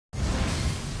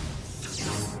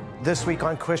This week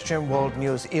on Christian World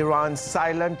News, Iran's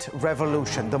silent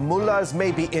revolution. The mullahs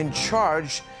may be in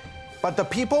charge, but the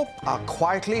people are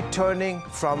quietly turning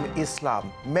from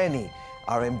Islam. Many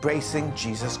are embracing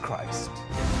Jesus Christ.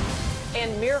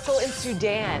 And miracle in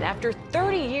Sudan. After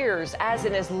 30 years as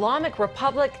an Islamic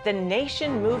Republic, the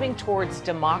nation moving towards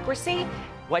democracy.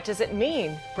 What does it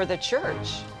mean for the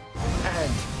church?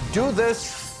 And do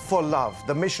this for love,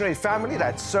 the missionary family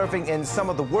that's serving in some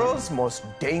of the world's most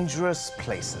dangerous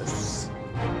places.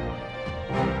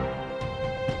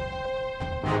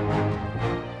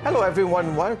 Hello,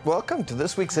 everyone. Welcome to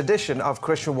this week's edition of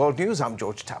Christian World News. I'm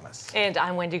George Thomas. And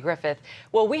I'm Wendy Griffith.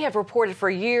 Well, we have reported for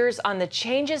years on the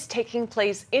changes taking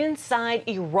place inside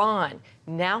Iran.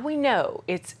 Now we know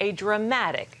it's a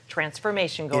dramatic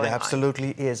transformation going on. It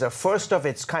absolutely is. A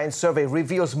first-of-its-kind survey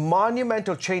reveals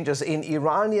monumental changes in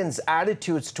Iranians'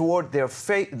 attitudes toward their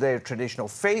faith, their traditional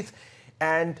faith,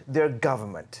 and their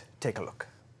government. Take a look.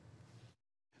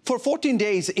 For 14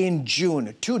 days in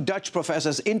June, 2 Dutch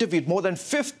professors interviewed more than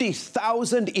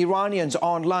 50,000 Iranians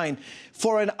online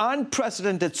for an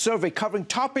unprecedented survey covering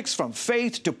topics from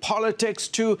faith to politics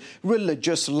to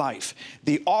religious life.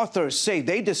 The authors say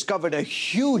they discovered a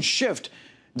huge shift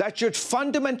that should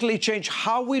fundamentally change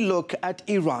how we look at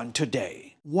Iran today.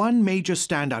 One major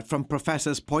standout from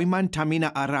Professors Poiman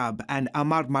Tamina Arab and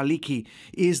Amar Maliki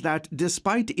is that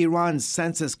despite Iran's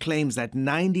census claims that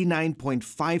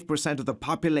 99.5% of the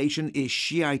population is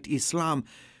Shiite Islam,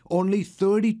 only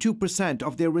 32%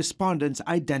 of their respondents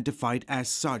identified as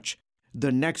such.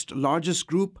 The next largest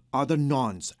group are the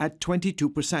nones at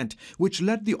 22%, which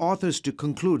led the authors to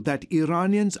conclude that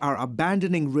Iranians are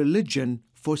abandoning religion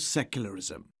for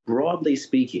secularism. Broadly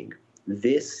speaking,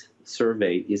 this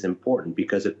survey is important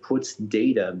because it puts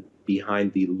data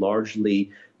behind the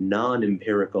largely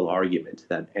non-empirical argument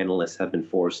that analysts have been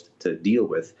forced to deal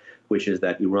with, which is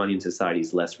that Iranian society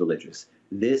is less religious.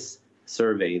 This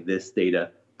survey, this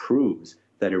data, proves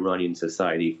that Iranian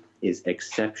society is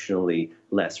exceptionally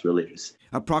less religious.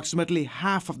 Approximately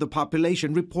half of the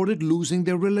population reported losing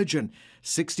their religion.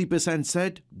 60%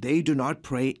 said they do not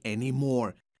pray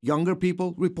anymore. Younger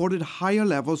people reported higher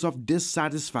levels of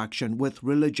dissatisfaction with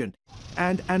religion,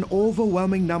 and an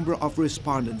overwhelming number of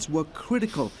respondents were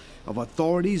critical of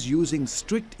authorities using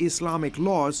strict Islamic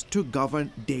laws to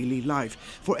govern daily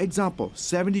life. For example,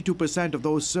 72% of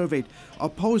those surveyed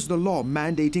opposed the law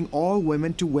mandating all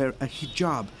women to wear a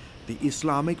hijab, the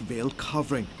Islamic veil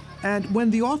covering. And when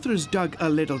the authors dug a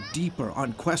little deeper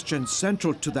on questions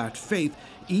central to that faith,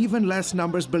 even less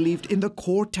numbers believed in the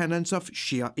core tenets of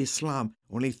Shia Islam.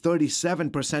 Only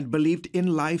 37% believed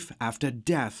in life after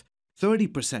death.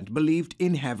 30% believed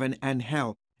in heaven and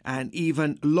hell. An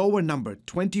even lower number,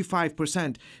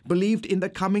 25%, believed in the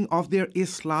coming of their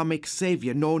Islamic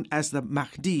savior known as the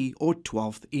Mahdi or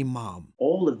 12th Imam.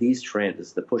 All of these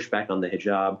trends, the pushback on the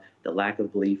hijab, the lack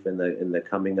of belief in the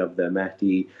coming of the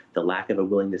Mahdi, the lack of a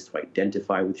willingness to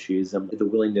identify with Shiism, the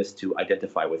willingness to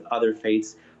identify with other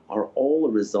faiths, are all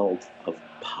a result of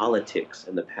politics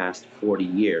in the past 40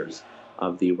 years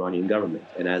of the Iranian government.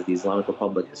 And as the Islamic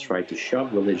Republic has tried to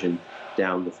shove religion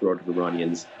down the throat of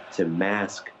Iranians to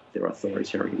mask their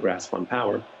authoritarian grasp on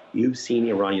power, you've seen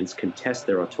Iranians contest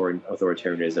their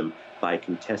authoritarianism by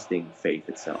contesting faith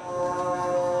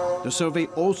itself. The survey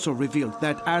also revealed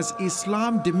that as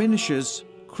Islam diminishes,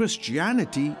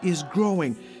 Christianity is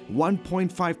growing.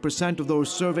 1.5% of those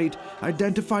surveyed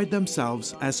identified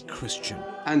themselves as Christian.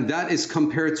 And that is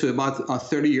compared to about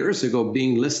 30 years ago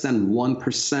being less than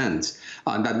 1%.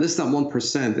 That less than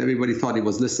 1%, everybody thought it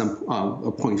was less than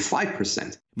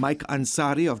 0.5%. Mike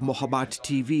Ansari of Mohabbat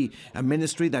TV, a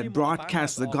ministry that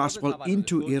broadcasts the gospel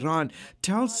into Iran,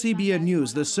 tells CBN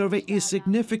News the survey is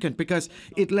significant because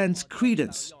it lends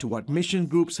credence to what mission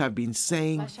groups have been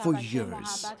saying for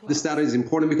years. This data is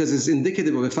important because it's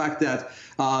indicative of the fact that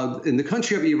in the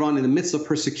country of Iran, in the midst of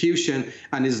persecution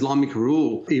and Islamic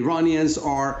rule, Iranians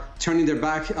are turning their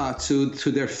back to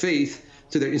their faith,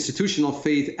 to their institutional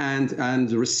faith, and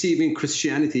receiving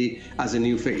Christianity as a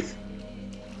new faith.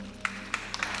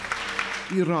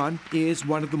 Iran is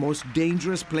one of the most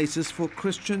dangerous places for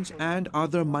Christians and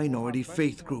other minority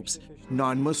faith groups.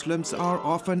 Non-Muslims are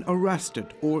often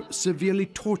arrested or severely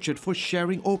tortured for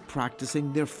sharing or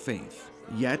practicing their faith.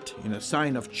 Yet, in a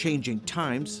sign of changing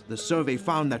times, the survey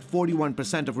found that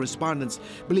 41% of respondents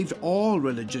believed all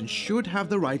religions should have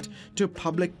the right to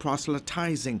public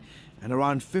proselytizing, and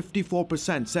around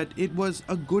 54% said it was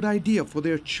a good idea for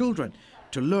their children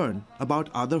to learn about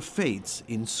other faiths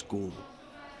in school.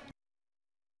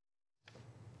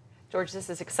 George, this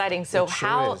is exciting. So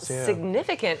how is, yeah.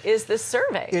 significant is this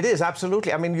survey? It is,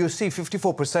 absolutely. I mean, you see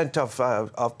 54%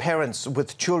 of parents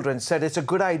with children said it's a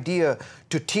good idea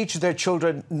to teach their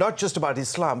children not just about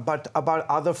Islam, but about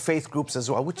other faith groups as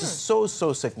well, which is so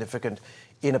significant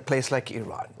in a place like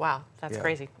Iran. Wow, that's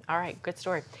crazy. All right, good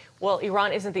story. Well,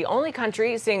 Iran isn't the only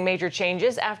country seeing major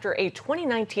changes after a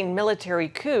 2019 military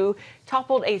coup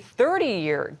toppled a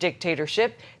 30-year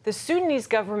dictatorship. The Sudanese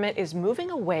government is moving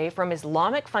away from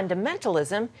Islamic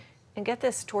fundamentalism and, get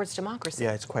this, towards democracy.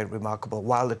 Yeah, it's quite remarkable.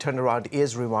 While the turnaround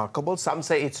is remarkable, some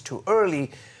say it's too early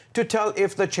to tell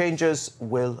if the changes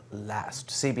will last.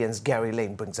 CBN's Gary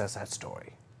Lane brings us that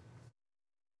story.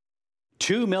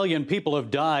 2 million people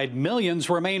have died. Millions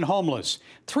remain homeless.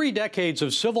 3 decades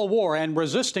of civil war and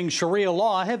resisting Sharia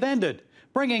law have ended,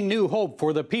 bringing new hope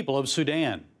for the people of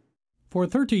Sudan. For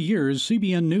 30 years,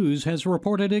 CBN News has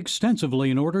reported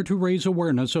extensively in order to raise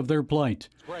awareness of their plight.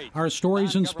 Our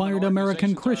stories inspired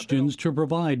American Christians to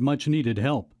provide much-needed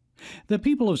help. The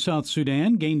people of South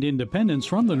Sudan gained independence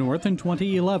from the North in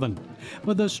 2011,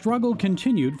 but the struggle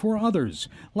continued for others,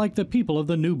 like the people of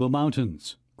the Nuba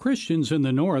Mountains. Christians in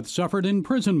the north suffered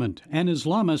imprisonment, and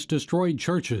Islamists destroyed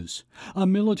churches. A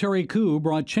military coup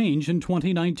brought change in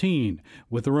 2019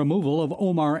 with the removal of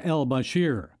Omar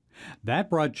el-Bashir.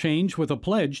 That brought change with a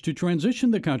pledge to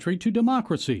transition the country to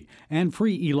democracy and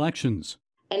free elections.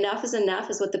 Enough is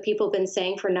enough is what the people have been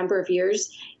saying for a number of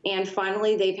years, and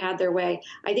finally they've had their way.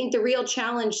 I think the real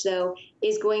challenge, though,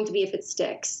 is going to be if it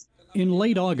sticks. In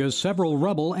late August, several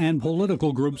rebel and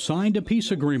political groups signed a peace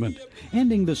agreement,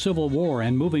 ending the civil war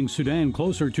and moving Sudan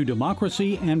closer to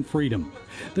democracy and freedom.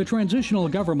 The transitional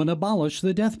government abolished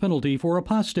the death penalty for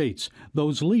apostates,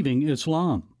 those leaving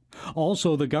Islam.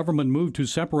 Also, the government moved to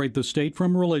separate the state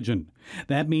from religion.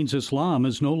 That means Islam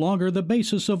is no longer the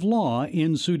basis of law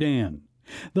in Sudan.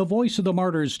 The Voice of the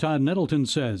Martyrs, Todd Nettleton,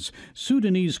 says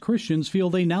Sudanese Christians feel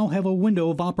they now have a window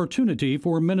of opportunity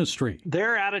for ministry.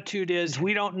 Their attitude is,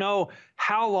 we don't know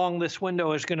how long this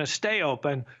window is going to stay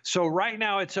open. So right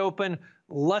now it's open.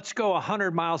 Let's go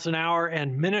 100 miles an hour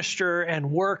and minister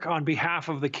and work on behalf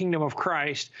of the kingdom of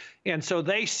Christ. And so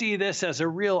they see this as a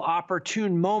real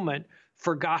opportune moment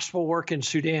for gospel work in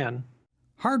Sudan.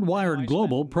 Hardwired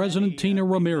Global President Tina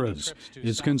Ramirez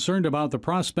is concerned about the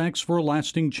prospects for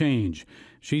lasting change.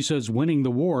 She says winning the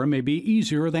war may be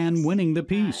easier than winning the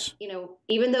peace.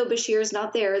 Even though Bashir is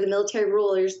not there, the military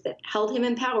rulers that held him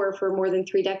in power for more than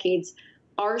 3 decades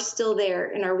are still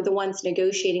there and are the ones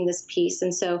negotiating this peace.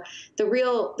 And so the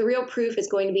real proof is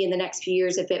going to be in the next few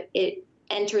years if it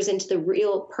enters into the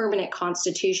real permanent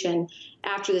constitution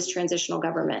after this transitional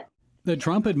government. The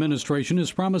Trump administration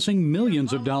is promising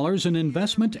millions of dollars in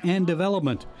investment and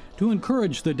development to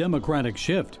encourage the democratic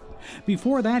shift.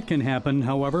 Before that can happen,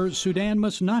 however, Sudan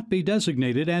must not be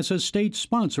designated as a state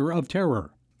sponsor of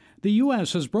terror. The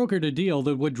U.S. has brokered a deal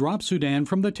that would drop Sudan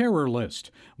from the terror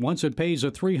list once it pays a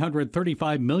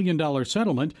 $335 million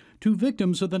settlement to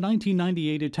victims of the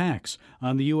 1998 attacks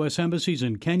on the U.S. embassies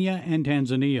in Kenya and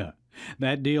Tanzania.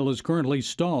 That deal is currently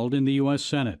stalled in the U.S.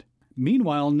 Senate.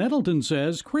 Meanwhile, Nettleton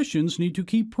says Christians need to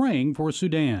keep praying for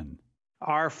Sudan.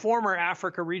 Our former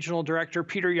Africa Regional Director,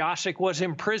 Peter Yasik, was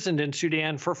imprisoned in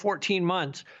Sudan for 14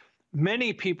 months.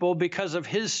 Many people, because of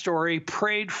his story,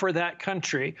 prayed for that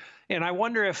country. And I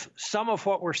wonder if some of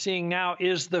what we're seeing now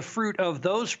is the fruit of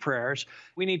those prayers.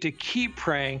 We need to keep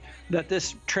praying that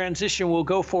this transition will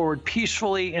go forward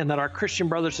peacefully and that our Christian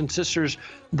brothers and sisters,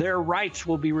 their rights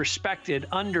will be respected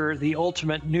under the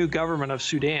ultimate new government of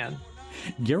Sudan.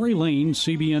 Gary Lane,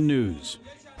 CBN News.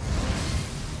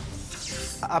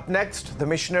 Up next, the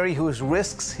missionary who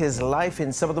risks his life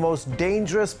in some of the most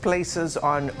dangerous places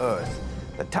on earth.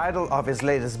 The title of his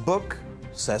latest book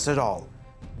says it all.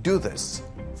 Do this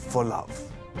for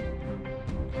love.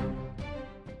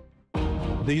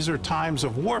 These are times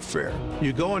of warfare.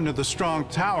 You go into the strong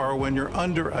tower when you're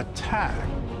under attack.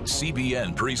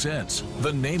 CBN presents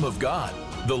The Name of God,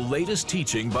 the latest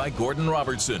teaching by Gordon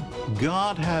Robertson.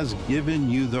 God has given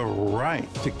you the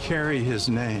right to carry his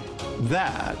name.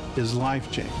 That is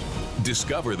life-changing.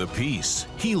 Discover the peace,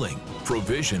 healing,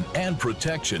 provision, and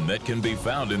protection that can be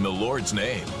found in the Lord's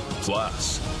name.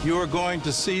 Plus, you are going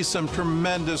to see some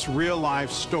tremendous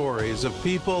real-life stories of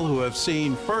people who have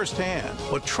seen firsthand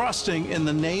what trusting in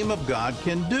the name of God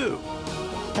can do.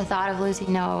 The thought of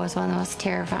losing Noah was one of the most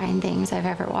terrifying things I've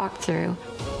ever walked through.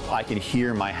 I could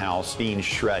hear my house being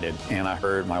shredded, and I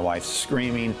heard my wife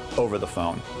screaming over the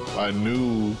phone. I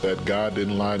knew that God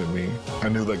didn't lie to me. I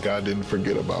knew that God didn't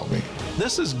forget about me.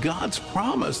 This is God's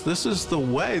promise. This is the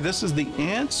way. This is the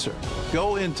answer.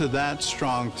 Go into that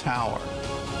strong tower.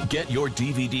 Get your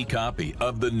DVD copy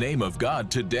of The Name of God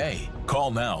today.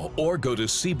 Call now or go to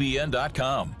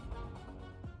cbn.com.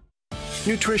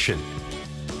 Nutrition,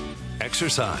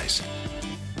 exercise,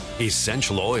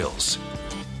 essential oils,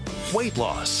 weight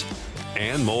loss,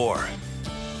 and more.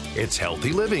 It's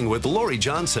Healthy Living with Lori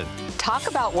Johnson. Talk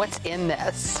about what's in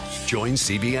this. Join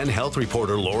CBN health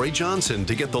reporter Lori Johnson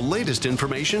to get the latest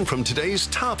information from today's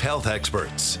top health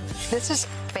experts. This is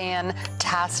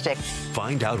fantastic.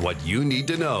 Find out what you need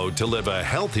to know to live a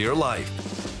healthier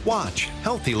life. Watch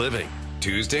Healthy Living,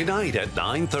 Tuesday night at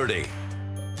 9:30.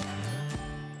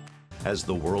 As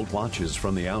the world watches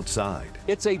from the outside,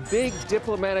 it's a big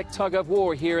diplomatic tug of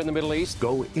war here in the Middle East.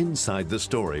 Go inside the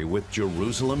story with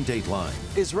Jerusalem Dateline.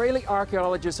 Israeli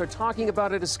archaeologists are talking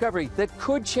about a discovery that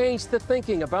could change the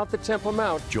thinking about the Temple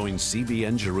Mount. Join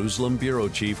CBN Jerusalem Bureau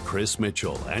Chief Chris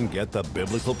Mitchell and get the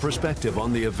biblical perspective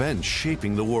on the events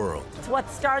shaping the world. What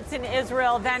starts in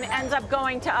Israel then ends up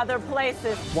going to other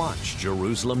places. Watch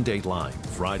Jerusalem Dateline,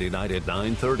 Friday night at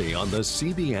 9:30 on the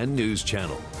CBN News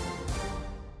Channel.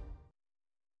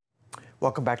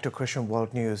 Welcome back to Christian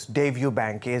World News. Dave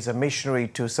Eubank is a missionary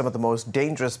to some of the most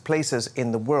dangerous places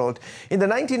in the world. In the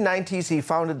 1990s, he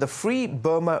founded the Free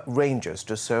Burma Rangers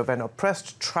to serve an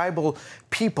oppressed tribal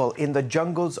people in the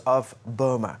jungles of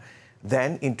Burma.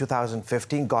 Then, in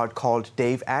 2015, God called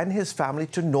Dave and his family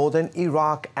to northern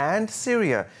Iraq and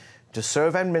Syria to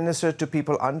serve and minister to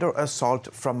people under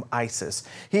assault from ISIS.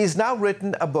 He's now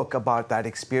written a book about that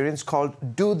experience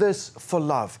called Do This for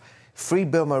Love: Free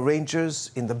Burma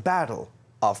Rangers in the Battle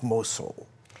of Mosul.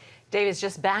 Dave is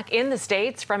just back in the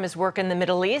States from his work in the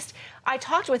Middle East. I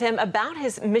talked with him about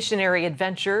his missionary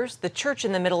adventures, the church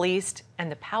in the Middle East,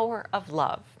 and the power of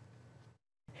love.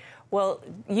 Well,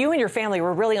 you and your family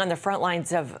were really on the front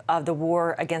lines of the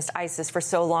war against ISIS for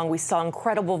so long. We saw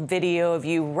incredible video of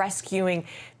you rescuing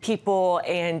people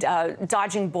and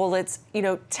dodging bullets. You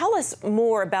know, tell us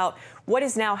more about what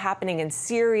is now happening in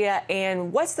Syria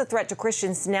and what's the threat to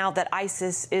Christians now that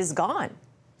ISIS is gone?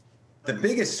 The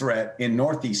biggest threat in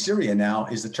northeast Syria now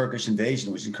is the Turkish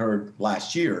invasion, which occurred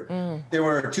last year. There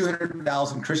were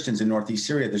 200,000 Christians in northeast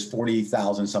Syria. There's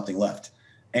 40,000 something left,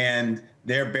 and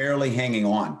they're barely hanging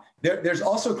on. There's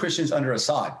also Christians under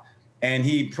Assad, and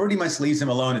he pretty much leaves them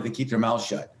alone if they keep their mouths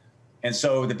shut. And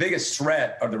so the biggest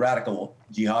threat are the radical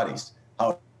jihadis.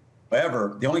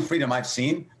 However, the only freedom I've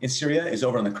seen in Syria is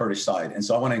over on the Kurdish side. And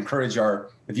so I want to encourage our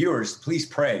viewers, please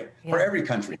pray for every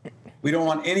country. We don't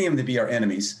want any of them to be our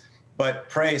enemies, but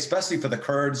pray especially for the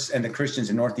Kurds and the Christians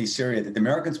in northeast Syria that the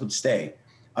Americans would stay.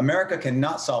 America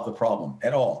cannot solve the problem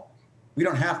at all. We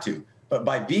don't have to. But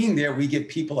by being there, we give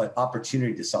people an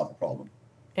opportunity to solve the problem.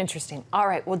 Interesting. All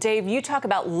right. Well, Dave, you talk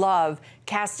about love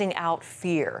casting out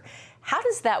fear. How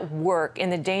does that work in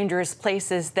the dangerous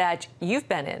places that you've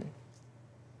been in?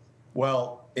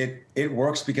 Well, it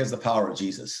works because of the power of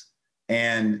Jesus.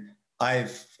 And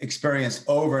I've experienced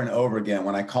over and over again,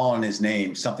 when I call on his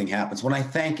name, something happens. When I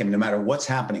thank him, no matter what's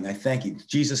happening, I thank you.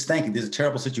 Jesus, thank you. This is a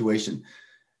terrible situation.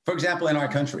 For example, in our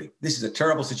country, this is a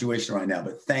terrible situation right now,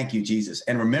 but thank you, Jesus.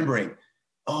 And remembering,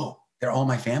 oh, they're all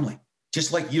my family.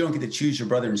 Just like you don't get to choose your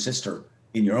brother and sister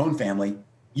in your own family,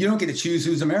 you don't get to choose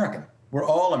who's American. We're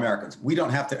all Americans. We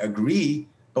don't have to agree,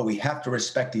 but we have to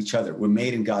respect each other. We're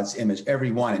made in God's image,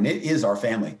 everyone, and it is our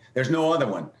family. There's no other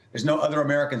one. There's no other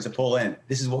Americans to pull in.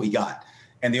 This is what we got.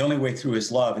 And the only way through is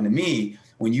love. And to me,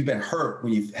 when you've been hurt,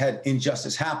 when you've had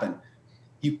injustice happen,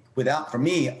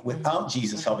 without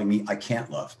Jesus helping me, I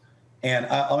can't love. And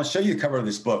I'll show you the cover of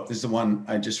this book. This is the one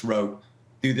I just wrote,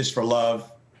 Do This for Love,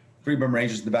 Free Burma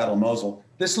Rangers in the Battle of Mosul.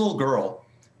 This little girl,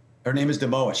 her name is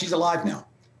Demoa. She's alive now,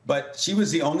 but she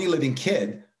was the only living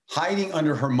kid hiding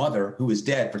under her mother, who was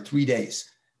dead for 3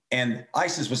 days. And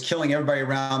ISIS was killing everybody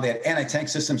around. They had anti-tank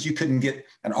systems. You couldn't get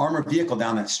an armored vehicle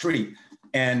down that street.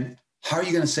 And how are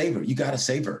you going to save her? You got to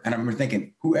save her. And I remember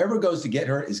thinking, whoever goes to get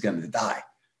her is going to die.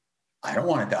 I don't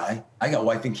want to die. I got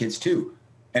wife and kids too.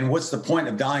 And what's the point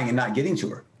of dying and not getting to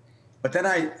her? But then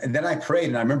I prayed,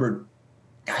 and I remembered,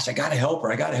 gosh, I got to help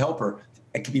her. I got to help her.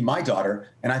 It could be my daughter.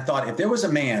 And I thought, if there was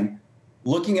a man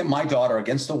looking at my daughter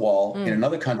against the wall in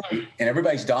another country and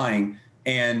everybody's dying,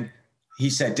 and he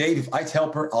said, Dave, if I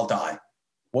help her, I'll die.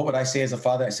 What would I say as a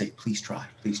father? I say, please try,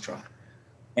 please try.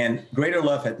 And greater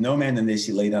love hath no man than this,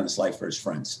 he laid down his life for his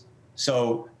friends.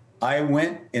 So I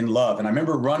went in love. And I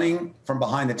remember running from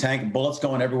behind the tank, bullets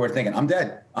going everywhere, thinking, I'm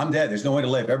dead. I'm dead. There's no way to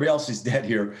live. Everybody else is dead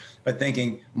here. But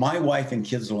thinking, my wife and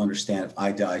kids will understand if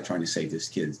I die trying to save this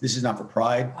kid. This is not for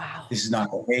pride. Wow. This is not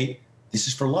for hate. This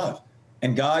is for love.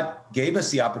 And God gave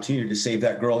us the opportunity to save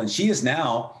that girl. And she is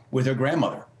now with her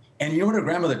grandmother. And you know what her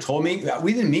grandmother told me?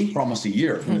 We didn't meet for almost a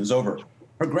year when it was over.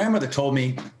 Her grandmother told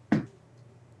me,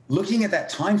 looking at that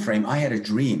time frame, I had a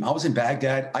dream. I was in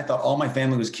Baghdad. I thought all my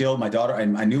family was killed. My daughter,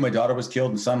 I knew my daughter was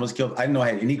killed and son was killed. I didn't know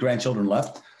I had any grandchildren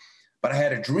left, but I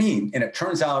had a dream. And it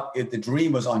turns out the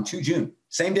dream was on 2 June,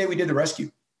 same day we did the rescue.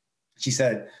 She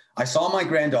said, I saw my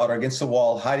granddaughter against the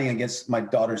wall, hiding against my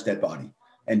daughter's dead body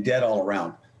and dead all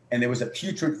around. And there was a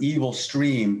putrid, evil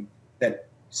stream that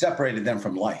separated them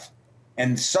from life.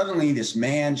 And suddenly this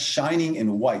man shining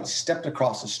in white stepped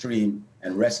across the stream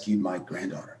and rescued my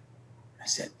granddaughter. I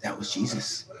said, that was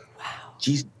Jesus. Wow.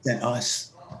 Jesus sent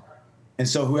us. And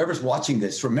so whoever's watching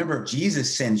this, remember,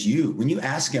 Jesus sends you. When you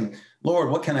ask him, Lord,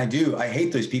 what can I do? I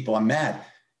hate those people. I'm mad.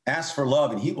 Ask for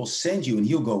love and he will send you and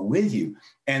he'll go with you.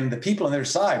 And the people on their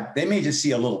side, they may just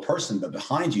see a little person, but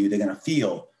behind you, they're going to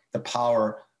feel the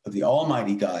power of the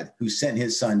Almighty God who sent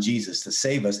his son, Jesus, to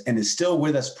save us and is still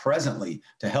with us presently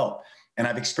to help. And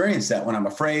I've experienced that when I'm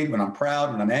afraid, when I'm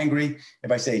proud, when I'm angry.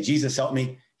 If I say, Jesus, help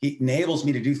me, he enables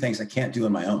me to do things I can't do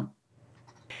on my own.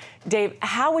 Dave,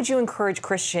 how would you encourage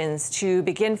Christians to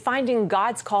begin finding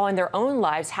God's call in their own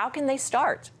lives? How can they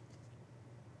start?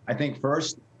 I think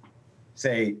first,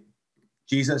 say,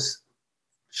 Jesus,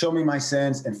 show me my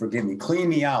sins and forgive me. Clean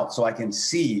me out so I can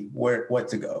see what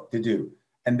to do.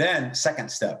 And then second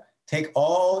step, take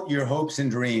all your hopes and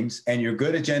dreams and your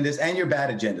good agendas and your bad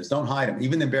agendas. Don't hide them,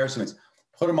 even the embarrassments.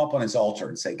 Put them up on his altar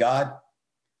and say, God,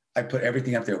 I put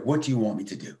everything up there. What do you want me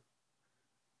to do?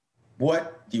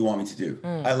 What do you want me to do?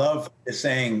 I love the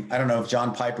saying, I don't know if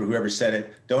John Piper, whoever said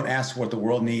it, don't ask what the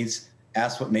world needs,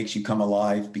 ask what makes you come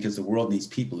alive, because the world needs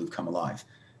people who've come alive.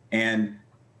 And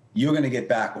you're going to get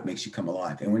back what makes you come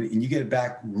alive. And when you get it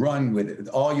back, run with it with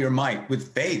all your might,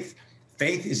 with faith.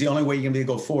 Faith is the only way you're going to be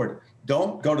able to go forward.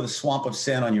 Don't go to the swamp of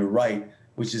sin on your right,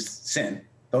 which is sin.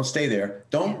 Don't stay there.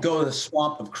 Don't go to the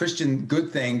swamp of Christian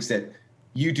good things that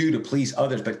you do to please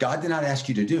others, but God did not ask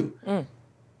you to do.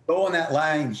 Go on that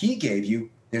line he gave you.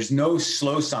 There's no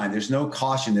slow sign. There's no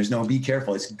caution. There's no be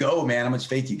careful. It's go, man, how much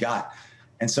faith you got.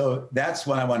 And so that's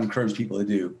what I want to encourage people to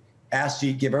do. Ask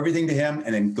you, give everything to him,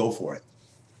 and then go for it.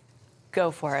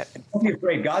 Go for it. Don't be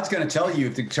afraid. God's going to tell you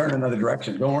if to turn another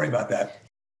direction. Don't worry about that.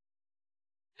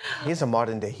 He's a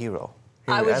modern day hero.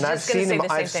 I was just going to say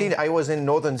the same thing. I was in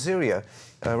northern Syria,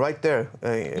 right there.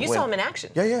 You saw him in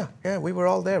action. Yeah. We were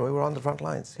all there. We were on the front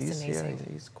lines. He's amazing.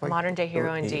 Yeah, he's quite modern day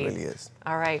hero indeed. He really is.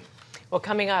 All right. Well,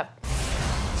 coming up.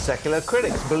 Secular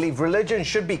critics believe religion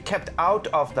should be kept out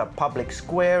of the public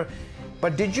square.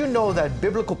 But did you know that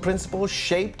biblical principles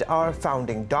shaped our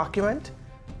founding document?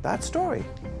 That story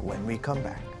when we come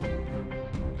back.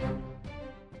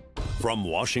 From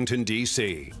Washington,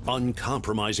 D.C.,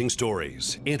 uncompromising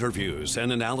stories, interviews,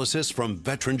 and analysis from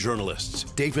veteran journalists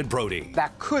David Brody.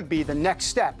 That could be the next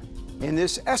step in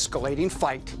this escalating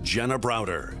fight. Jenna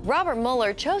Browder. Robert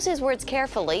Mueller chose his words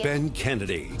carefully. Ben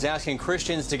Kennedy. He's asking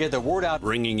Christians to get the word out.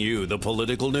 Bringing you the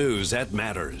political news that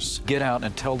matters. Get out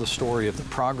and tell the story of the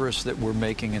progress that we're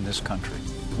making in this country.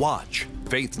 Watch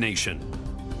Faith Nation.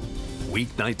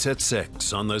 Weeknights at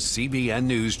 6 on the CBN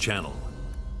News Channel.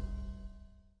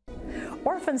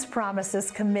 Orphans Promise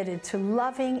is committed to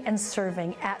loving and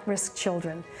serving at-risk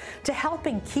children, to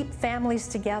helping keep families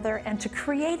together, and to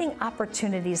creating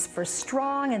opportunities for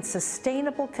strong and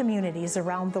sustainable communities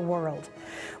around the world.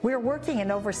 We're working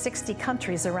in over 60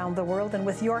 countries around the world, and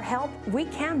with your help, we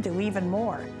can do even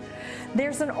more.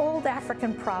 There's an old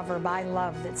African proverb I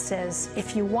love that says,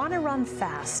 if you want to run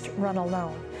fast, run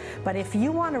alone. But if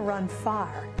you want to run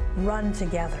far, run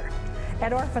together.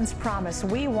 At Orphans Promise,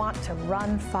 we want to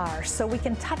run far so we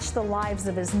can touch the lives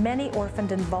of as many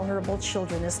orphaned and vulnerable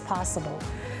children as possible.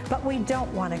 But we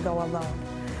don't want to go alone.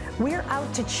 We're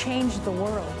out to change the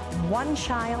world, one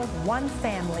child, one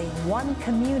family, one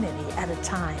community at a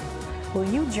time. Will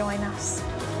you join us?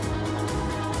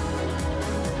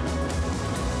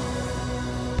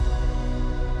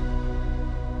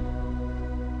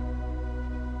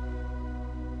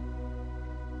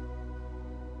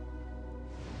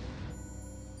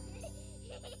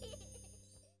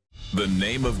 The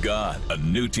Name of God, a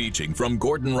new teaching from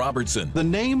Gordon Robertson. The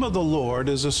name of the Lord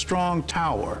is a strong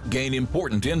tower. Gain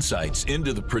important insights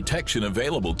into the protection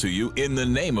available to you in the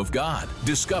name of God.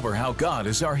 Discover how God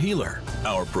is our healer,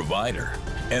 our provider,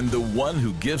 and the one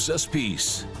who gives us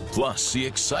peace. Plus, see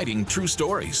exciting true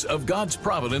stories of God's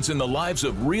providence in the lives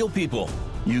of real people.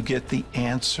 You get the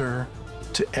answer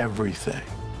to everything,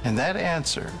 and that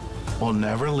answer will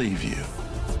never leave you.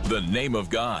 The Name of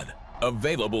God,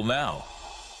 available now.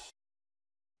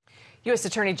 U.S.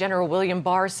 Attorney General William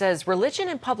Barr says religion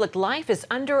and public life is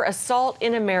under assault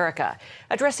in America.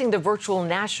 Addressing the virtual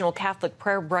National Catholic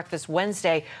Prayer Breakfast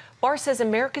Wednesday, Barr says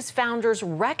America's founders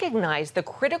recognized the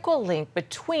critical link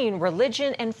between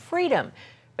religion and freedom.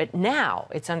 But now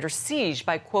it's under siege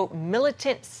by, quote,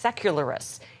 militant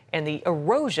secularists. And the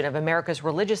erosion of America's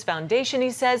religious foundation,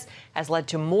 he says, has led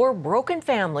to more broken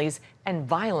families and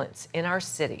violence in our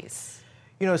cities.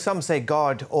 You know, some say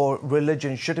God or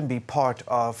religion shouldn't be part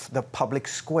of the public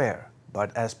square.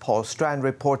 But as Paul Strand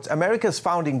reports, America's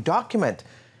founding document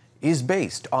is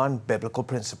based on biblical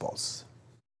principles.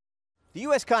 The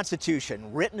U.S.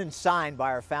 Constitution, written and signed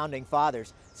by our founding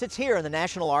fathers, sits here in the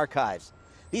National Archives.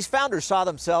 These founders saw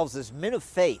themselves as men of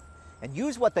faith and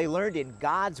used what they learned in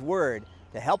God's Word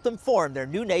to help them form their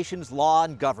new nation's law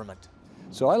and government.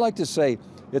 So I like to say,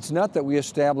 it's not that we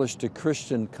established a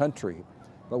Christian country,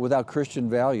 but without Christian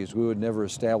values, we would never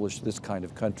establish this kind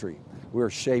of country. We're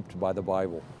shaped by the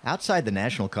Bible. Outside the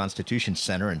National Constitution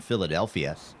Center in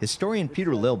Philadelphia, historian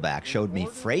Peter Lilback showed me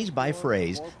phrase by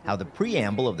phrase how the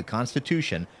preamble of the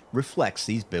Constitution reflects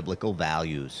these biblical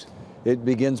values. It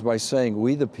begins by saying,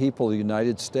 we the people of the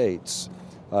United States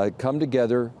come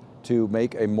together to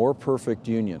make a more perfect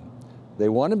union. They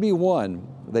want to be one.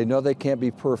 They know they can't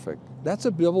be perfect. That's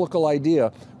a biblical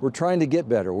idea. We're trying to get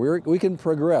better. We can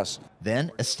progress.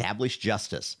 Then establish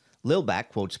justice. Lilback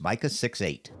quotes Micah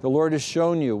 6:8. The Lord has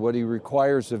shown you what he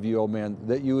requires of you, O man,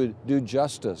 that you would do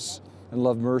justice and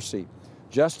love mercy.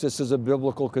 Justice is a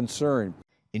biblical concern.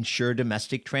 Ensure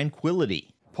domestic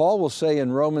tranquility. Paul will say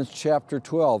in Romans chapter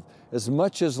 12, as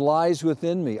much as lies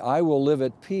within me, I will live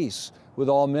at peace with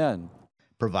all men.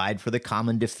 Provide for the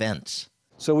common defense.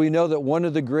 So we know that one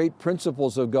of the great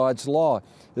principles of God's law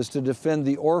is to defend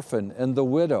the orphan and the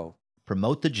widow.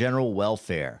 Promote the general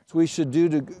welfare. We should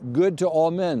do good to all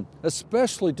men,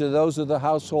 especially to those of the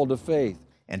household of faith.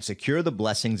 And secure the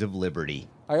blessings of liberty.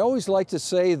 I always like to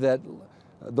say that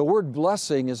the word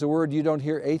blessing is a word you don't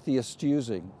hear atheists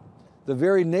using. The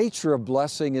very nature of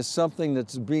blessing is something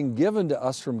that's being given to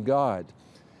us from God.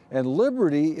 And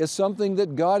liberty is something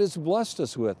that God has blessed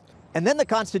us with. And then the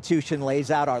Constitution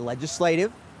lays out our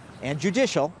legislative and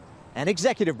judicial and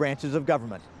executive branches of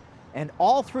government. And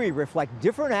all three reflect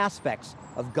different aspects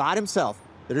of God himself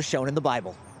that are shown in the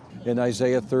Bible. In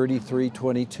Isaiah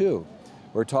 33:22,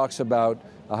 where it talks about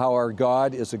how our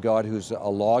God is a God who's a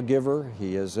lawgiver.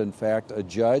 He is, in fact, a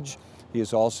judge. He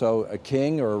is also a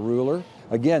king or a ruler.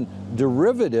 Again,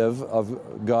 derivative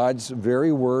of God's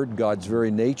very word, God's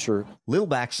very nature.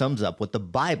 Lilback sums up what the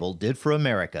Bible did for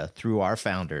America through our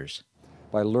founders.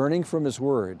 By learning from his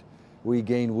word, we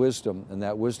gain wisdom, and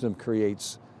that wisdom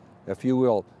creates, if you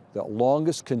will, the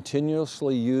longest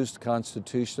continuously used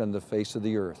Constitution on the face of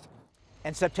the earth.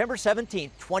 And September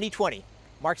 17, 2020,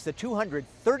 marks the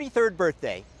 233rd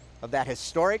birthday of that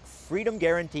historic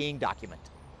freedom-guaranteeing document.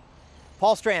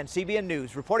 Paul Strand, CBN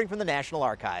News, reporting from the National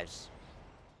Archives.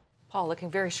 Paul,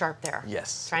 looking very sharp there.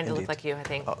 Yes, Trying to indeed. look like you, I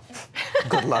think. Oh,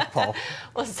 good luck, Paul.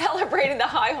 Well, celebrating the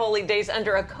high holy days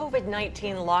under a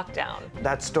COVID-19 lockdown.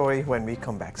 That story when we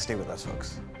come back. Stay with us,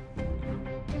 folks.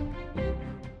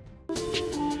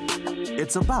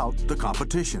 It's about the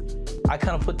competition. I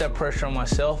kind of put that pressure on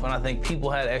myself, and I think people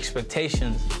had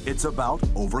expectations. It's about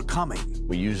overcoming.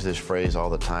 We use this phrase all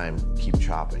the time, keep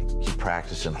chopping, keep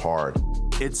practicing hard.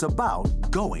 It's about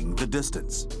going the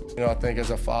distance. You know, I think as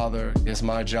a father, it's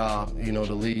my job,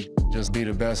 to lead, just be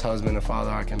the best husband and father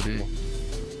I can be.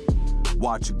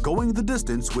 Watch Going the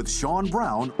Distance with Sean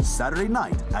Brown Saturday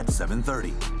night at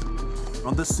 7:30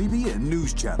 on the CBN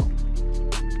News Channel.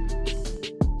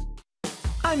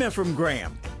 I'm Ephraim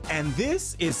Graham, and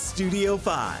this is Studio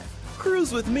 5.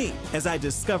 Cruise with me as I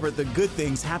discover the good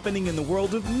things happening in the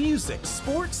world of music,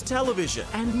 sports, television,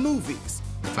 and movies.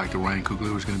 The fact that Ryan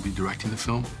Coogler was going to be directing the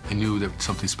film, I knew that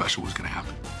something special was going to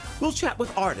happen. We'll chat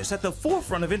with artists at the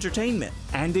forefront of entertainment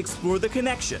and explore the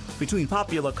connection between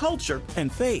popular culture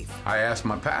and faith. I asked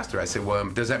my pastor, I said, well,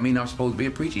 does that mean I'm supposed to be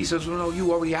a preacher? He says, well, no,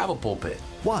 you already have a pulpit.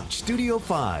 Watch Studio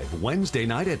 5 Wednesday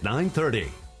night at 9:30.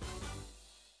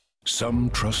 Some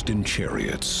trust in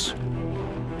chariots.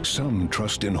 Some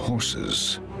trust in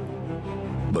horses.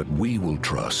 But we will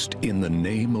trust in the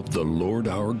name of the Lord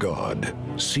our God.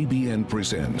 CBN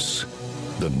presents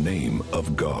the name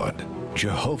of God.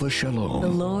 Jehovah Shalom. The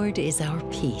Lord is our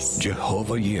peace.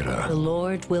 Jehovah Yireh. The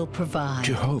Lord will provide.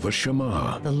 Jehovah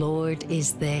Shammah. The Lord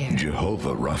is there.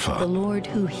 Jehovah Rapha. The Lord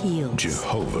who heals.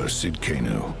 Jehovah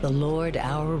Sidkenu. The Lord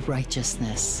our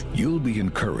righteousness. You'll be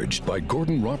encouraged by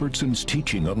Gordon Robertson's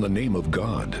teaching on the name of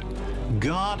God.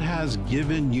 God has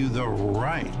given you the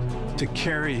right to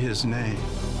carry his name.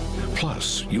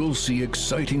 Plus, you'll see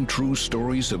exciting true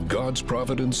stories of God's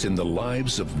providence in the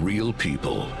lives of real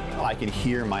people. I could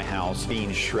hear my house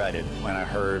being shredded when I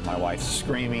heard my wife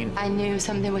screaming. I knew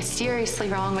something was seriously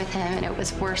wrong with him, and it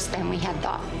was worse than we had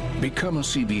thought. Become a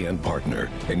CBN partner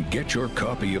and get your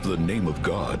copy of The Name of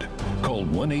God. Call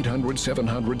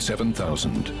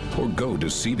 1-800-700-7000 or go to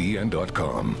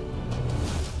cbn.com.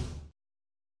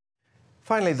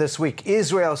 Finally this week,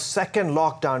 Israel's second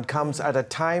lockdown comes at a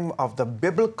time of the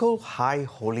biblical high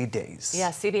holy days.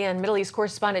 Yeah, CBN Middle East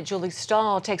correspondent Julie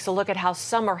Stahl takes a look at how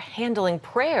some are handling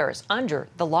prayers under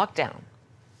the lockdown.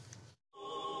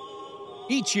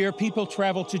 Each year, people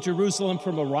travel to Jerusalem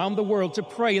from around the world to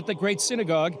pray at the Great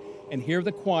Synagogue and hear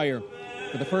the choir.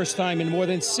 For the first time in more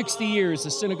than 60 years,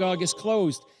 the synagogue is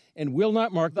closed and will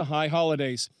not mark the high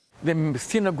holidays. The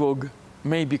synagogue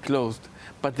may be closed,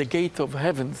 but the gates of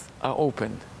heavens are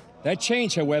opened. That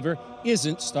change, however,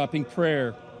 isn't stopping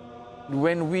prayer.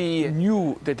 When we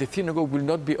knew that the synagogue will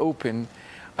not be open,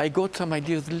 I got some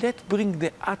ideas. Let's bring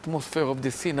the atmosphere of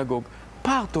the synagogue,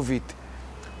 part of it,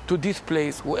 to this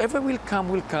place. Whoever will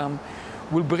come.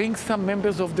 We'll bring some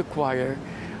members of the choir.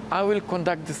 I will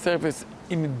conduct the service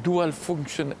in dual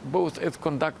function, both as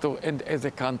conductor and as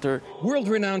a cantor.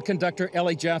 World-renowned conductor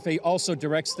Eli Jaffe also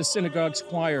directs the synagogue's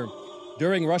choir.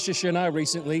 During Rosh Hashanah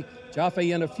recently,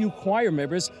 Jaffe and a few choir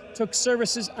members took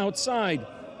services outside.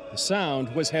 The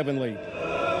sound was heavenly.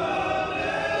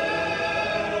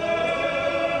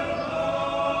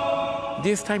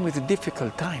 This time is a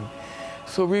difficult time.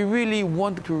 So we really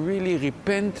want to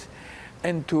repent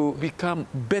and to become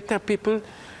better people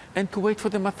and to wait for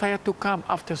the Messiah to come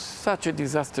after such a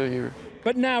disaster year.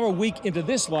 But now, a week into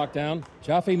this lockdown,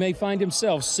 Jaffe may find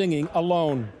himself singing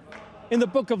alone. In the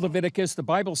book of Leviticus, the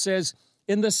Bible says,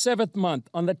 "In the 7th month,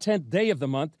 on the 10th day of the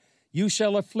month, you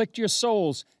shall afflict your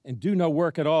souls and do no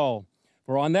work at all.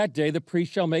 For on that day the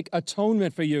priest shall make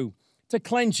atonement for you, to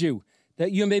cleanse you,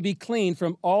 that you may be clean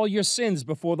from all your sins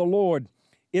before the Lord.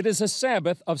 It is a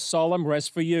Sabbath of solemn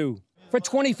rest for you." For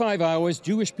 25 hours,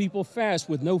 Jewish people fast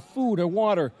with no food or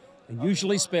water and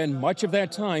usually spend much of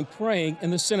that time praying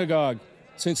in the synagogue.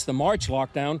 Since the March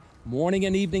lockdown, morning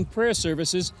and evening prayer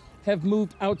services have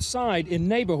moved outside in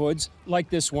neighborhoods like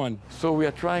this one. So we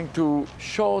are trying to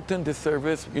shorten the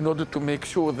service in order to make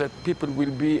sure that people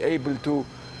will be able to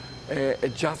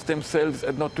adjust themselves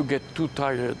and not to get too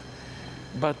tired.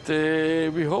 But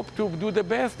we hope to do the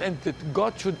best and that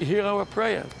God should hear our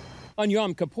prayer. On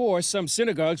Yom Kippur, some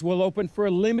synagogues will open for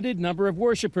a limited number of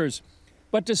worshipers.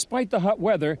 But despite the hot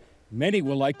weather, many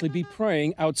will likely be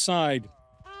praying outside.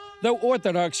 Though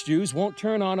Orthodox Jews won't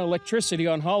turn on electricity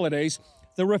on holidays,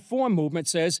 the Reform movement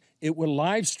says it will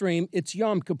live stream its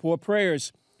Yom Kippur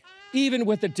prayers. Even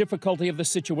with the difficulty of the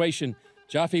situation,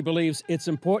 Jaffe believes it's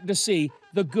important to see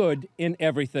the good in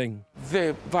everything.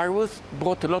 The virus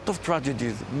brought a lot of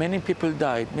tragedies. Many people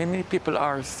died. Many people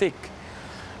are sick.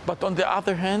 But on the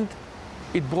other hand,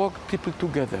 it brought people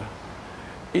together.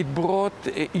 It brought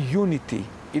unity.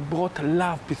 It brought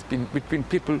love between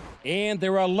people. And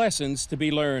there are lessons to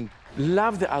be learned.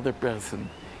 Love the other person.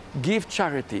 Give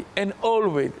charity. And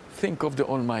always think of the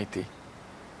Almighty.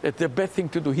 That's the best thing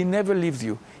to do. He never leaves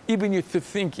you, even if you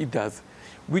think He does.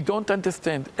 We don't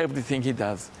understand everything He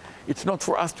does. It's not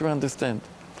for us to understand.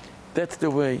 That's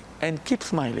the way. And keep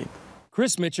smiling.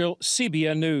 Chris Mitchell,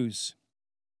 CBN News.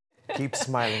 Keep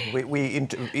smiling. We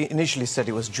initially said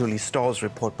it was Julie Stahl's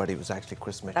report, but it was actually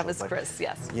Chris Mitchell. That was Chris,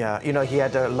 yes. Yeah, you know, he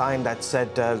had a line that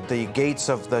said the gates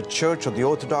of the church or the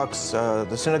Orthodox,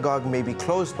 the synagogue may be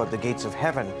closed, but the gates of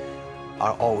heaven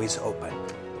are always open.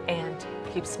 And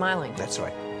keep smiling. That's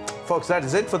right. Folks, that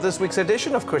is it for this week's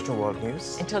edition of Christian World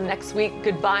News. Until next week,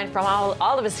 goodbye. And from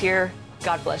all of us here,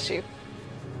 God bless you.